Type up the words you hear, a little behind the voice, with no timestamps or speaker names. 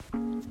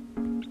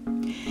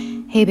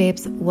Hey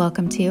babes,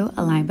 welcome to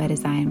Aligned by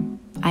Design.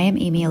 I am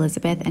Amy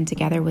Elizabeth, and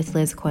together with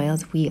Liz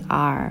Coyles, we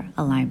are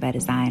Aligned by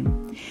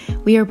Design.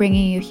 We are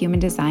bringing you human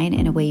design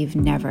in a way you've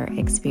never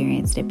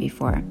experienced it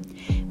before.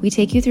 We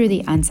take you through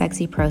the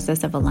unsexy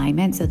process of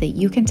alignment so that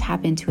you can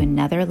tap into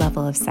another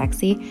level of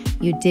sexy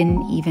you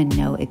didn't even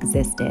know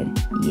existed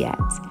yet,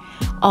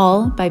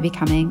 all by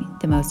becoming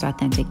the most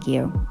authentic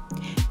you.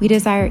 We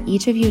desire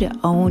each of you to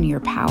own your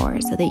power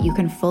so that you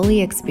can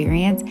fully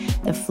experience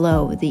the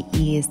flow, the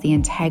ease, the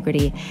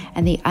integrity,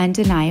 and the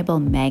undeniable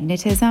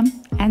magnetism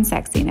and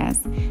sexiness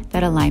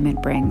that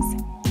alignment brings,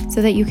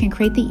 so that you can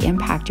create the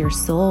impact your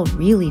soul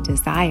really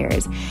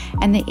desires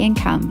and the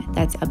income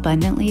that's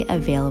abundantly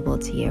available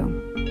to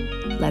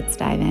you. Let's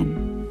dive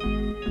in.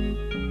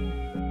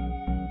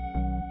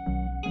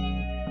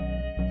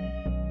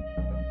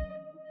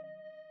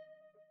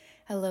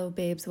 Hello,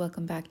 babes.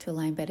 Welcome back to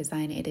Aligned by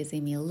Design. It is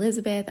Amy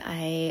Elizabeth.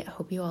 I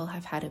hope you all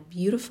have had a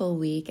beautiful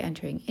week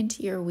entering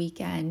into your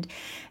weekend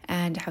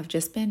and have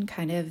just been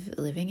kind of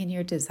living in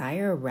your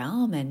desire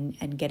realm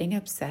and getting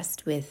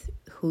obsessed with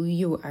who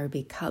you are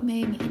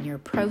becoming in your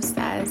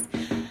process.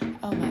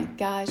 Oh my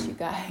gosh, you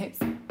guys.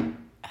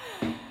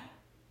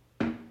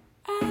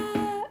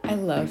 I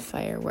love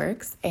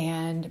fireworks,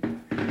 and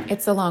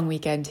it's a long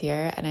weekend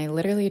here, and I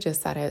literally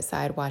just sat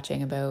outside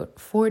watching about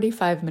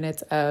 45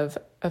 minutes of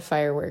a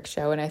fireworks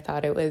show, and I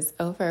thought it was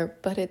over,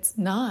 but it's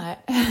not.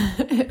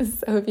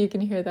 So if you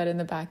can hear that in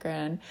the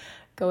background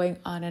going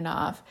on and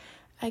off,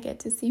 I get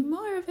to see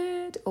more of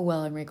it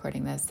while I'm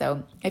recording this.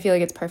 So I feel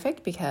like it's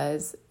perfect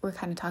because we're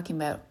kind of talking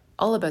about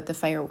all about the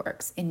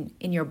fireworks in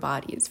your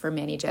bodies for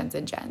many gens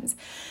and gens.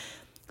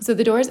 So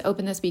the doors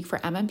open this week for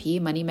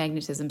MMP, Money,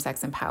 Magnetism,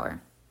 Sex, and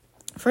Power.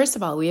 First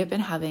of all, we have been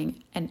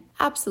having an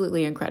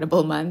absolutely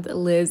incredible month.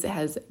 Liz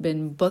has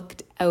been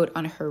booked out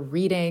on her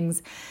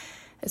readings,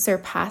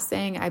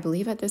 surpassing, I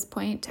believe at this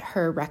point,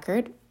 her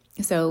record.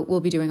 So we'll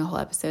be doing a whole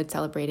episode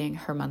celebrating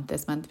her month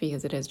this month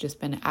because it has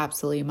just been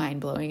absolutely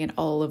mind-blowing in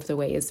all of the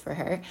ways for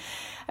her.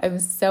 I'm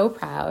so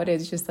proud.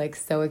 It's just like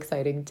so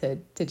exciting to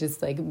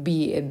just like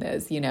be in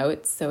this,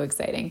 it's so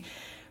exciting.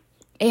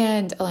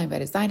 And Aligned by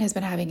Design has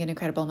been having an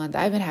incredible month.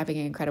 I've been having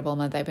an incredible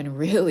month. I've been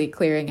really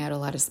clearing out a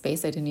lot of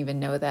space. I didn't even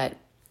know that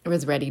it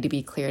was ready to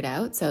be cleared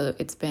out. So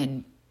it's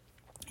been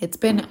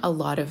a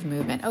lot of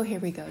movement. Oh, here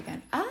we go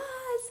again.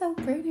 So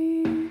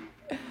pretty.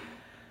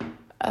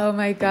 Oh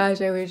my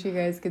gosh, I wish you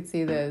guys could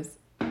see this.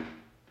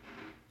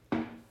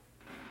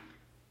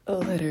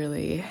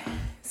 Literally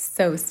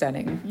so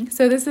stunning.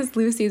 So this is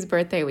Lucy's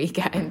birthday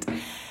weekend.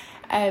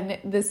 And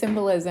the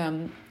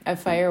symbolism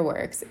of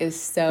fireworks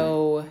is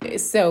so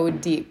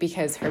deep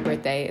because her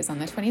birthday is on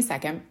the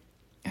 22nd.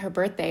 Her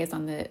birthday is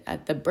on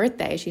the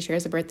birthday. She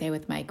shares a birthday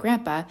with my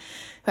grandpa,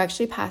 who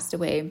actually passed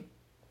away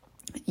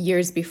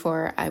years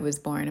before I was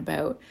born,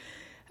 about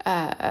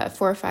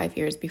 4 or 5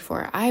 years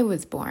before I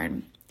was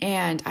born.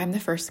 And I'm the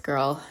first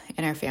girl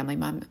in our family.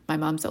 My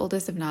mom's the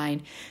oldest of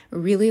 9,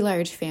 really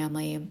large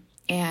family.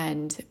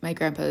 And my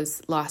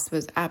grandpa's loss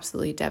was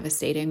absolutely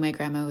devastating. My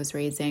grandma was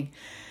raising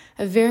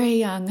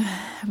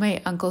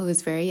my uncle who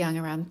was very young,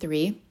 around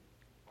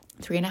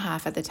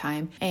 3.5 at the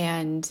time,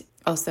 and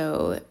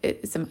also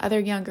some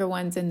other younger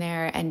ones in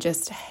there, and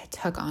just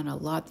took on a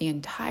lot. The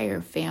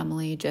entire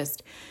family,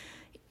 just,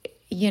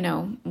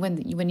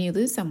 when you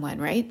lose someone,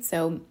 right?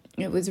 So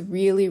it was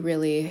really,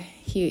 really,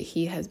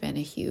 he has been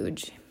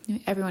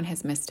everyone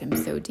has missed him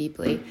so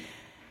deeply.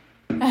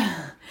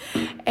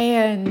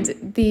 And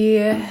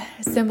the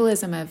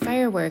symbolism of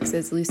fireworks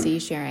is Lucy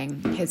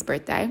sharing his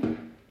birthday.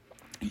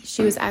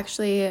 She was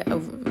actually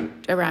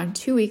around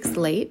 2 weeks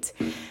late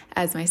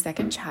as my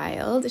second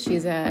child.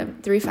 She's a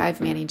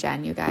 3/5 Manny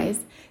Jen, you guys,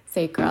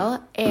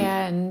 sacral.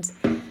 And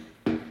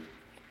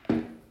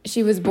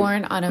she was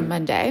born on a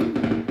Monday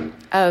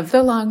of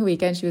the long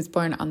weekend. She was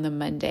born on the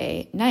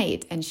Monday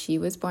night, and she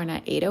was born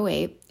at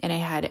 8:08. And I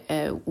had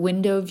a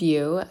window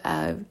view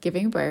of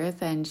giving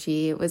birth, and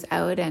she was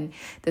out, and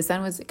the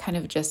sun was kind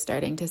of just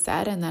starting to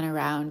set. And then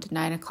around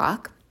 9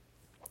 o'clock,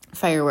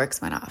 fireworks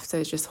went off. So I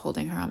was just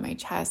holding her on my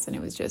chest, and it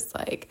was just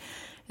like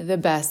the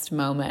best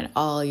moment.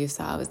 All you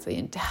saw was the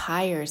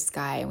entire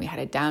sky, and we had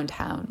a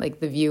downtown, like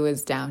the view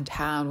was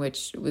downtown,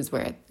 which is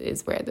where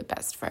the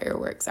best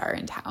fireworks are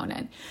in town.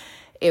 And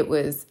it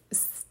was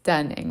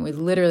stunning. We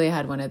literally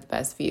had one of the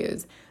best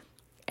views.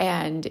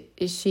 And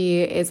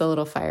she is a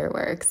little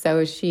firework.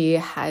 So she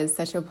has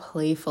such a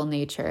playful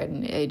nature.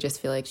 And I just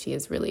feel like she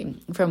is really,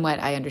 from what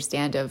I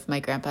understand of my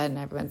grandpa, and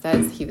everyone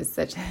says he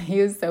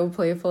was so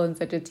playful and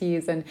such a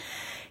tease. And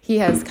he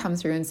has come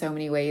through in so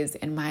many ways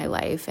in my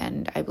life.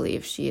 And I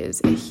believe she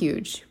is a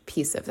huge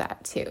piece of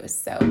that too.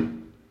 So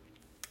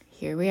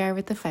here we are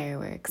with the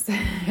fireworks.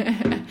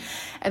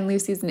 And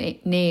Lucy's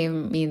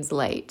name means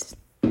light.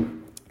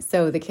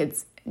 So the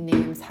kids'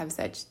 names have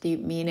such deep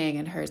meaning,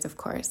 and hers, of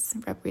course,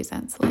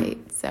 represents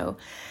light. So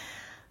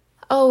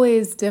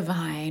always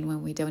divine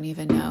when we don't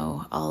even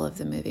know all of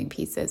the moving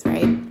pieces,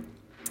 right?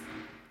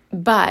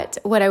 But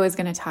what I was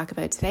going to talk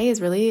about today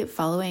is really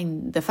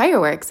following the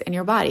fireworks in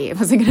your body. I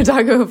wasn't going to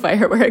talk about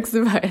fireworks,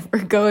 but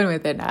we're going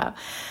with it now.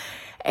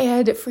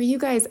 And for you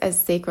guys as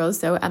sacral,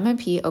 so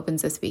MMP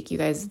opens this week, you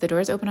guys. The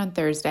doors open on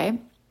Thursday.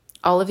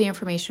 All of the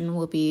information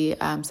will be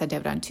sent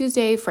out on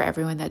Tuesday for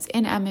everyone that's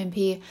in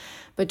MMP,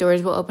 but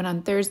doors will open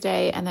on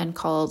Thursday, and then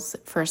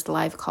first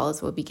live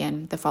calls will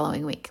begin the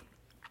following week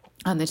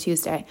on the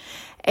Tuesday.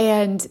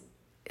 And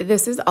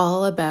this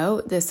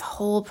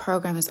whole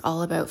program is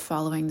all about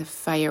following the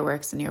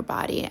fireworks in your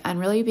body and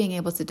really being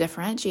able to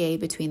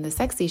differentiate between the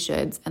sexy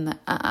shoulds and the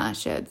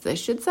shoulds, the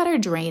shoulds that are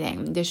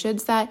draining, the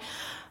shoulds that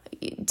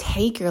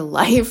take your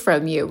life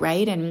from you,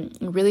 right? And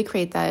really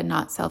create that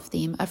not self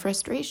theme of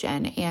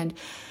frustration. And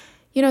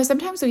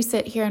sometimes we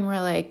sit here and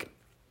we're like,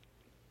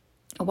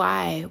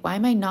 why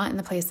am I not in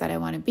the place that I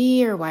want to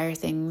be? Or why are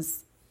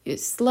things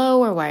slow?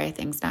 Or why are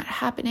things not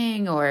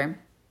happening? Or,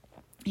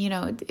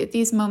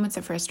 these moments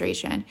of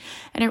frustration.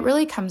 And it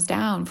really comes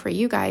down for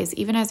you guys,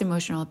 even as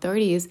emotional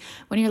authorities,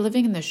 when you're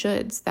living in the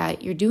shoulds,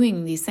 that you're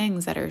doing these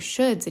things that are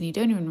shoulds and you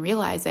don't even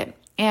realize it.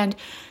 And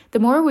the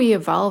more we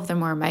evolve, the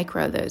more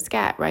micro those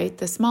get, right?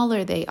 The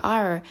smaller they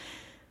are.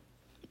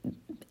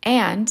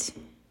 And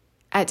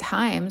at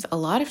times, a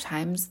lot of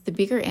times, the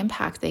bigger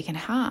impact they can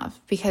have,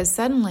 because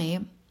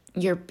suddenly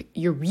your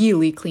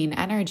really clean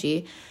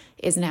energy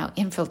is now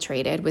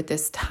infiltrated with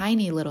this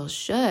tiny little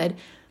should,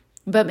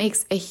 but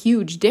makes a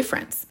huge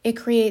difference. It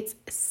creates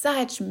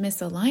such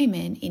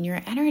misalignment in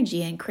your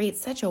energy and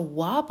creates such a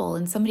wobble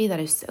in somebody that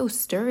is so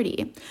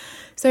sturdy.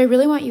 So I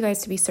really want you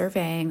guys to be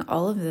surveying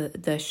all of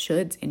the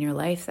shoulds in your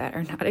life that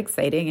are not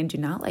exciting and do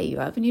not light you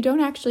up and you don't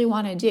actually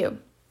want to do,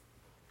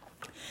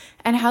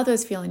 and how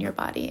those feel in your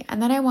body.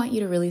 And then I want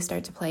you to really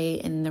start to play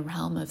in the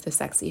realm of the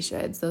sexy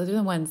shoulds. Those are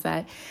the ones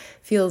that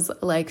feels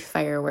like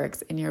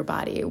fireworks in your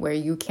body where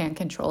you can't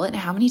control it. And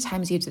how many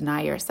times you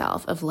deny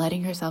yourself of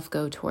letting yourself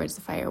go towards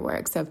the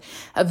fireworks,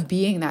 of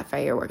being that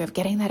firework, of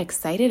getting that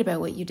excited about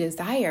what you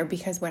desire.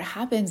 Because what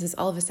happens is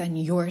all of a sudden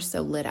you're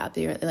so lit up.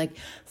 You're like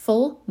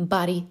full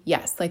body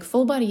yes. Like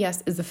full body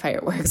yes is the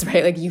fireworks,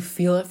 right? Like you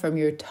feel it from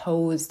your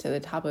toes to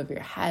the top of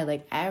your head,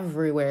 like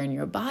everywhere in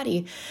your body.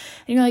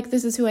 And you're like,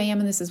 this is who I am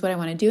and this is what I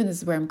want to do and this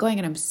is where I'm going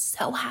and I'm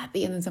so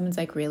happy. And then someone's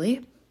like,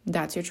 really?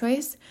 That's your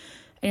choice?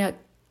 And you're like,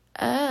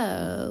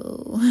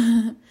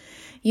 oh,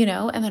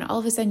 and then all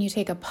of a sudden you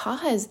take a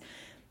pause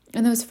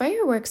and those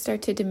fireworks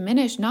start to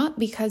diminish, not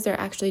because they're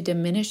actually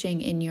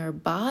diminishing in your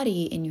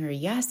body, in your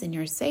yes, in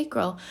your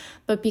sacral,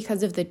 but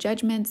because of the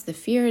judgments, the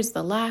fears,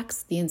 the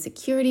lacks, the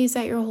insecurities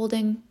that you're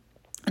holding,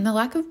 and the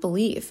lack of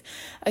belief.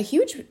 A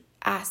huge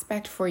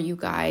aspect for you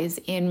guys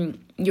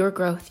in your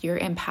growth, your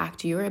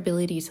impact, your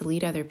ability to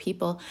lead other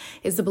people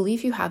is the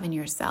belief you have in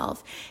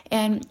yourself.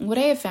 And what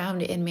I have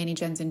found in Manny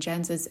Gens and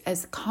Gens is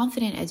as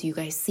confident as you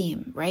guys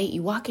seem, right?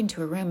 You walk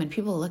into a room and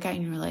people look at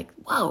you and you're like,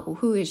 whoa,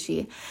 who is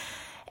she?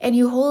 And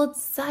you hold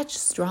such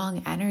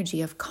strong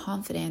energy of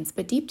confidence,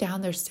 but deep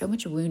down, there's so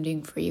much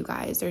wounding for you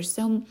guys. There's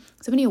so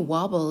many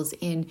wobbles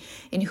in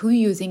who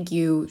you think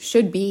you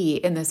should be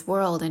in this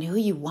world and who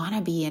you want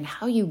to be and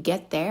how you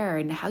get there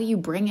and how you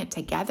bring it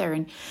together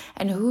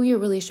and who you're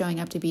really showing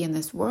up to be in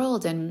this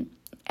world and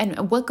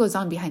what goes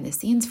on behind the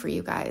scenes for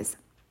you guys.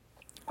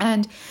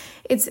 And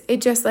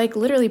it just like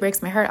literally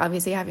breaks my heart,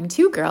 obviously having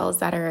two girls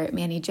that are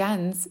Manny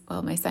Gens,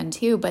 well, my son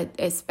too, but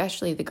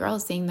especially the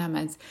girls, seeing them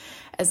as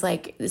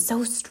like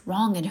so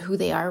strong in who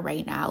they are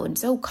right now and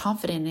so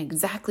confident in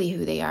exactly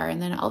who they are.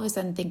 And then all of a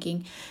sudden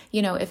thinking,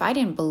 if I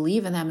didn't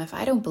believe in them, if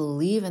I don't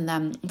believe in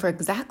them for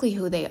exactly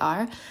who they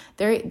are,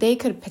 they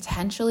could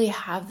potentially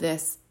have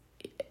this,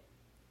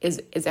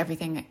 is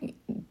everything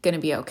going to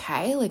be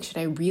okay? Like, should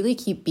I really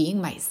keep being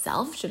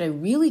myself? Should I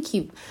really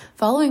keep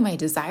following my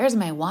desires,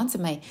 my wants,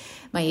 and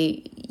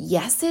my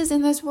yeses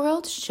in this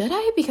world? Should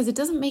I? Because it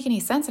doesn't make any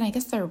sense. And I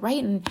guess they're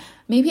right. And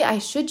maybe I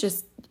should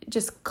just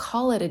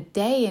call it a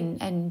day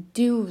and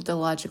do the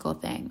logical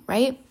thing,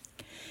 right?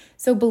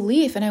 So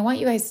belief, and I want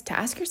you guys to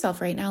ask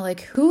yourself right now,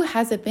 like, who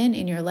has it been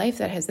in your life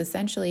that has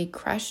essentially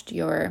crushed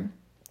your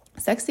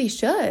sexy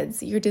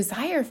shoulds, your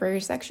desire for your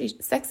sexy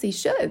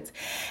shoulds?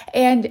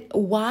 And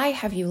why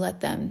have you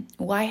let them?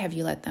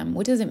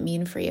 What does it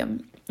mean for you?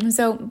 And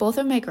so both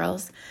of my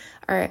girls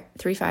are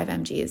 3/5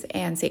 MGs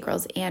and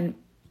sacrals, and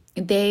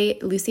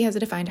Lucy has a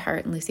defined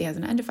heart and Lucy has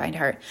an undefined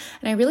heart.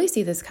 And I really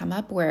see this come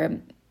up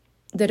where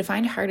the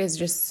defined heart is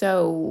just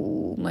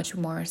so much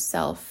more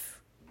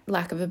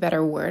lack of a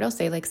better word, I'll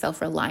say like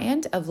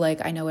self-reliant, of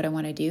like, I know what I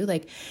want to do,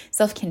 like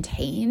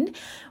self-contained,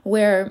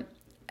 where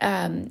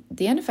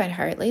the undefined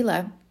heart,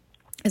 Layla,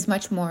 is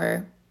much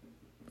more,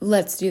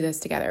 let's do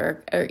this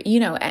together, or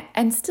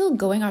and still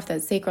going off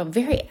that sacral,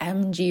 very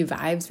MG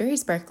vibes, very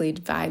sparkly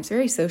vibes,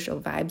 very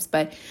social vibes.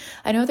 But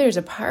I know there's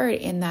a part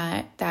in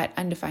that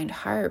undefined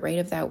heart, right,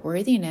 of that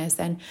worthiness.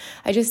 And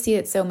I just see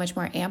it so much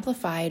more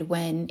amplified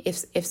when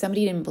if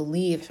somebody didn't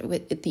believe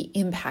with the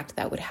impact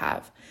that would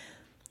have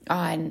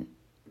on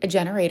a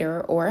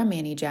generator or a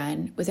Manny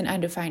Gen with an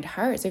undefined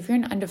heart. So if you're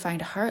an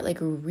undefined heart, like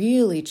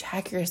really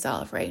check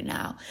yourself right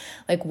now.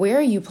 Like, where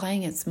are you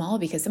playing it small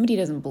because somebody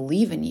doesn't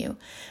believe in you?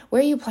 Where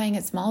are you playing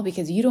it small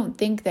because you don't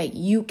think that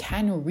you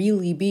can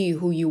really be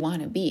who you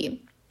want to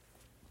be?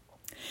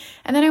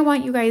 And then I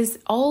want you guys,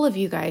 all of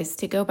you guys,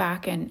 to go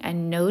back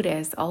and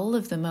notice all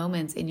of the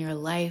moments in your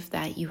life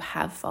that you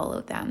have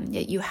followed them,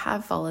 that you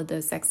have followed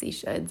those sexy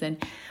shoulds, and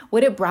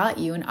what it brought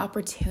you, an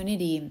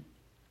opportunity,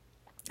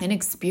 an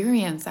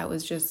experience that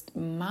was just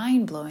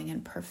mind-blowing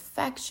and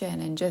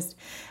perfection and just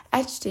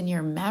etched in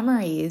your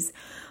memories,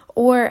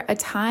 or a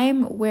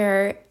time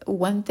where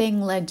one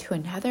thing led to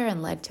another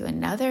and led to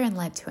another and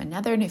led to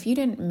another. And if you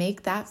didn't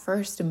make that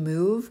first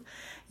move,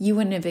 you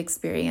wouldn't have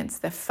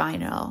experienced the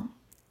final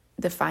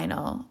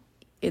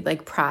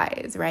like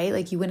prize, right?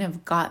 Like you wouldn't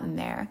have gotten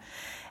there.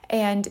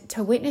 And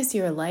to witness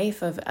your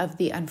life of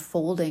the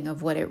unfolding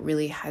of what it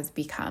really has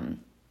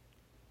become.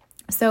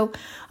 So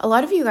a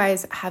lot of you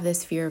guys have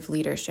this fear of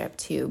leadership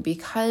too,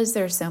 because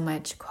there's so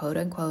much quote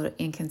unquote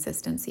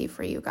inconsistency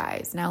for you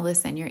guys. Now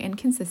listen, your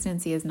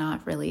inconsistency is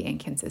not really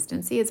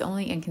inconsistency. It's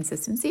only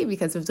inconsistency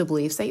because of the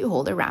beliefs that you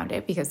hold around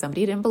it, because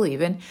somebody didn't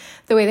believe in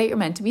the way that you're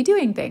meant to be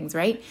doing things,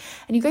 right?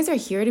 And you guys are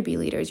here to be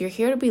leaders. You're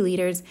here to be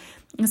leaders,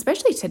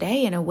 especially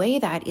today, in a way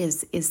that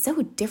is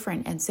so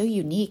different and so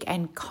unique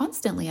and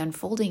constantly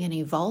unfolding and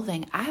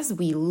evolving as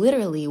we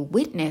literally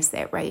witness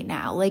it right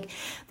now. Like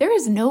there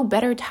is no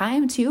better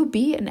time to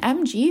be an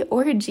MG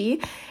or a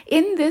G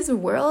in this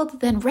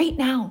world than right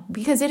now,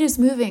 because it is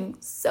moving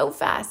so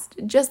fast,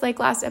 just like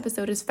last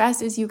episode, as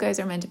fast as you guys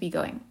are meant to be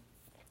going.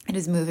 It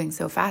is moving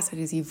so fast. It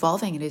is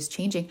evolving. It is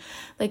changing.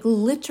 Like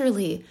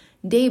literally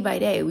day by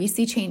day, we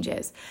see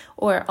changes,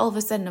 or all of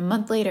a sudden a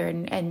month later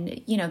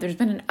and there's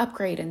been an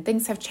upgrade and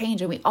things have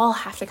changed and we all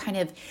have to kind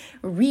of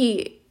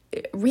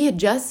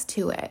readjust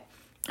to it.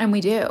 And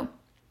we do.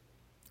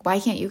 Why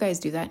can't you guys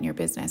do that in your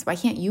business? Why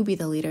can't you be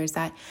the leaders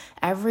that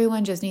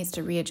everyone just needs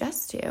to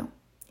readjust to?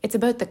 It's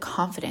about the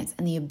confidence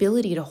and the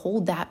ability to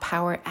hold that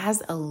power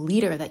as a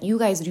leader that you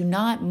guys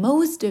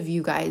most of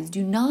you guys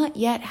do not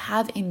yet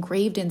have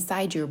engraved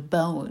inside your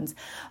bones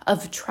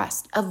of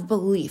trust, of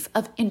belief,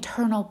 of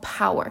internal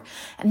power.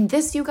 And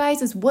this, you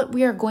guys, is what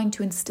we are going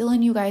to instill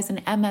in you guys in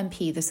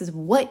MMP. This is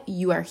what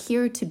you are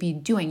here to be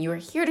doing. You are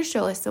here to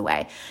show us the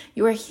way.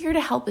 You are here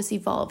to help us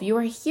evolve. You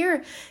are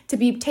here to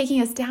be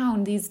taking us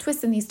down these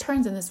twists and these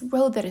turns in this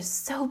road that is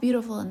so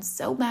beautiful and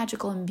so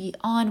magical and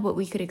beyond what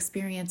we could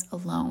experience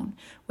alone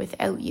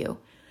without you.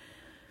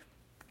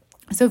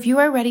 So if you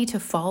are ready to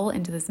fall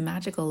into this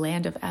magical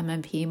land of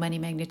MMP, money,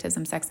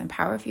 magnetism, sex, and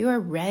power, if you are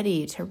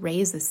ready to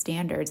raise the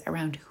standards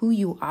around who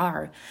you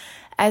are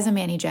as a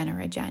Manny Jen or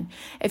a Jen,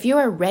 if you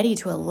are ready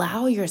to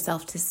allow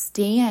yourself to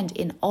stand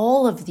in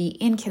all of the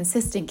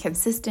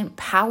consistent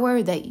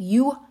power that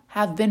you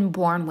have been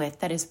born with,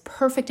 that is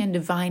perfect and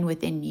divine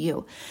within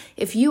you,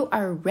 if you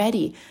are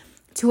ready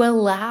to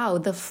allow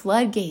the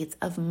floodgates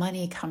of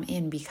money come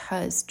in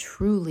because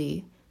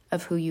truly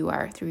of who you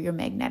are through your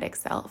magnetic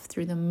self,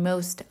 through the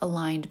most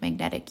aligned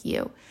magnetic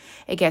you.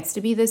 It gets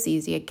to be this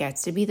easy. It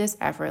gets to be this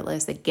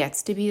effortless. It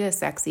gets to be this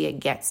sexy. It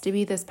gets to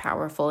be this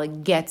powerful.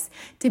 It gets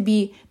to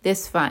be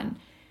this fun.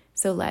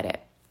 So let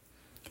it.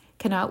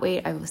 Cannot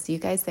wait. I will see you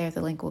guys there.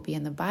 The link will be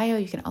in the bio.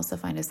 You can also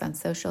find us on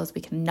socials.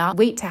 We cannot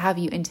wait to have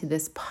you into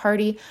this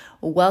party.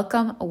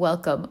 Welcome,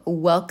 welcome,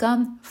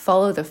 welcome.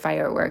 Follow the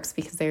fireworks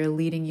because they're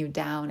leading you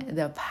down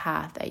the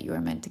path that you are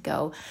meant to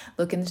go.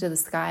 Look into the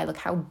sky. Look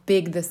how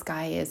big the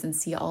sky is and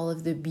see all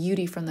of the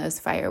beauty from those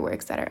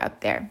fireworks that are up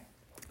there.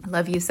 I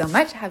love you so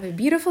much. Have a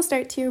beautiful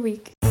start to your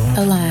week.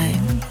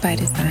 Align by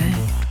Design.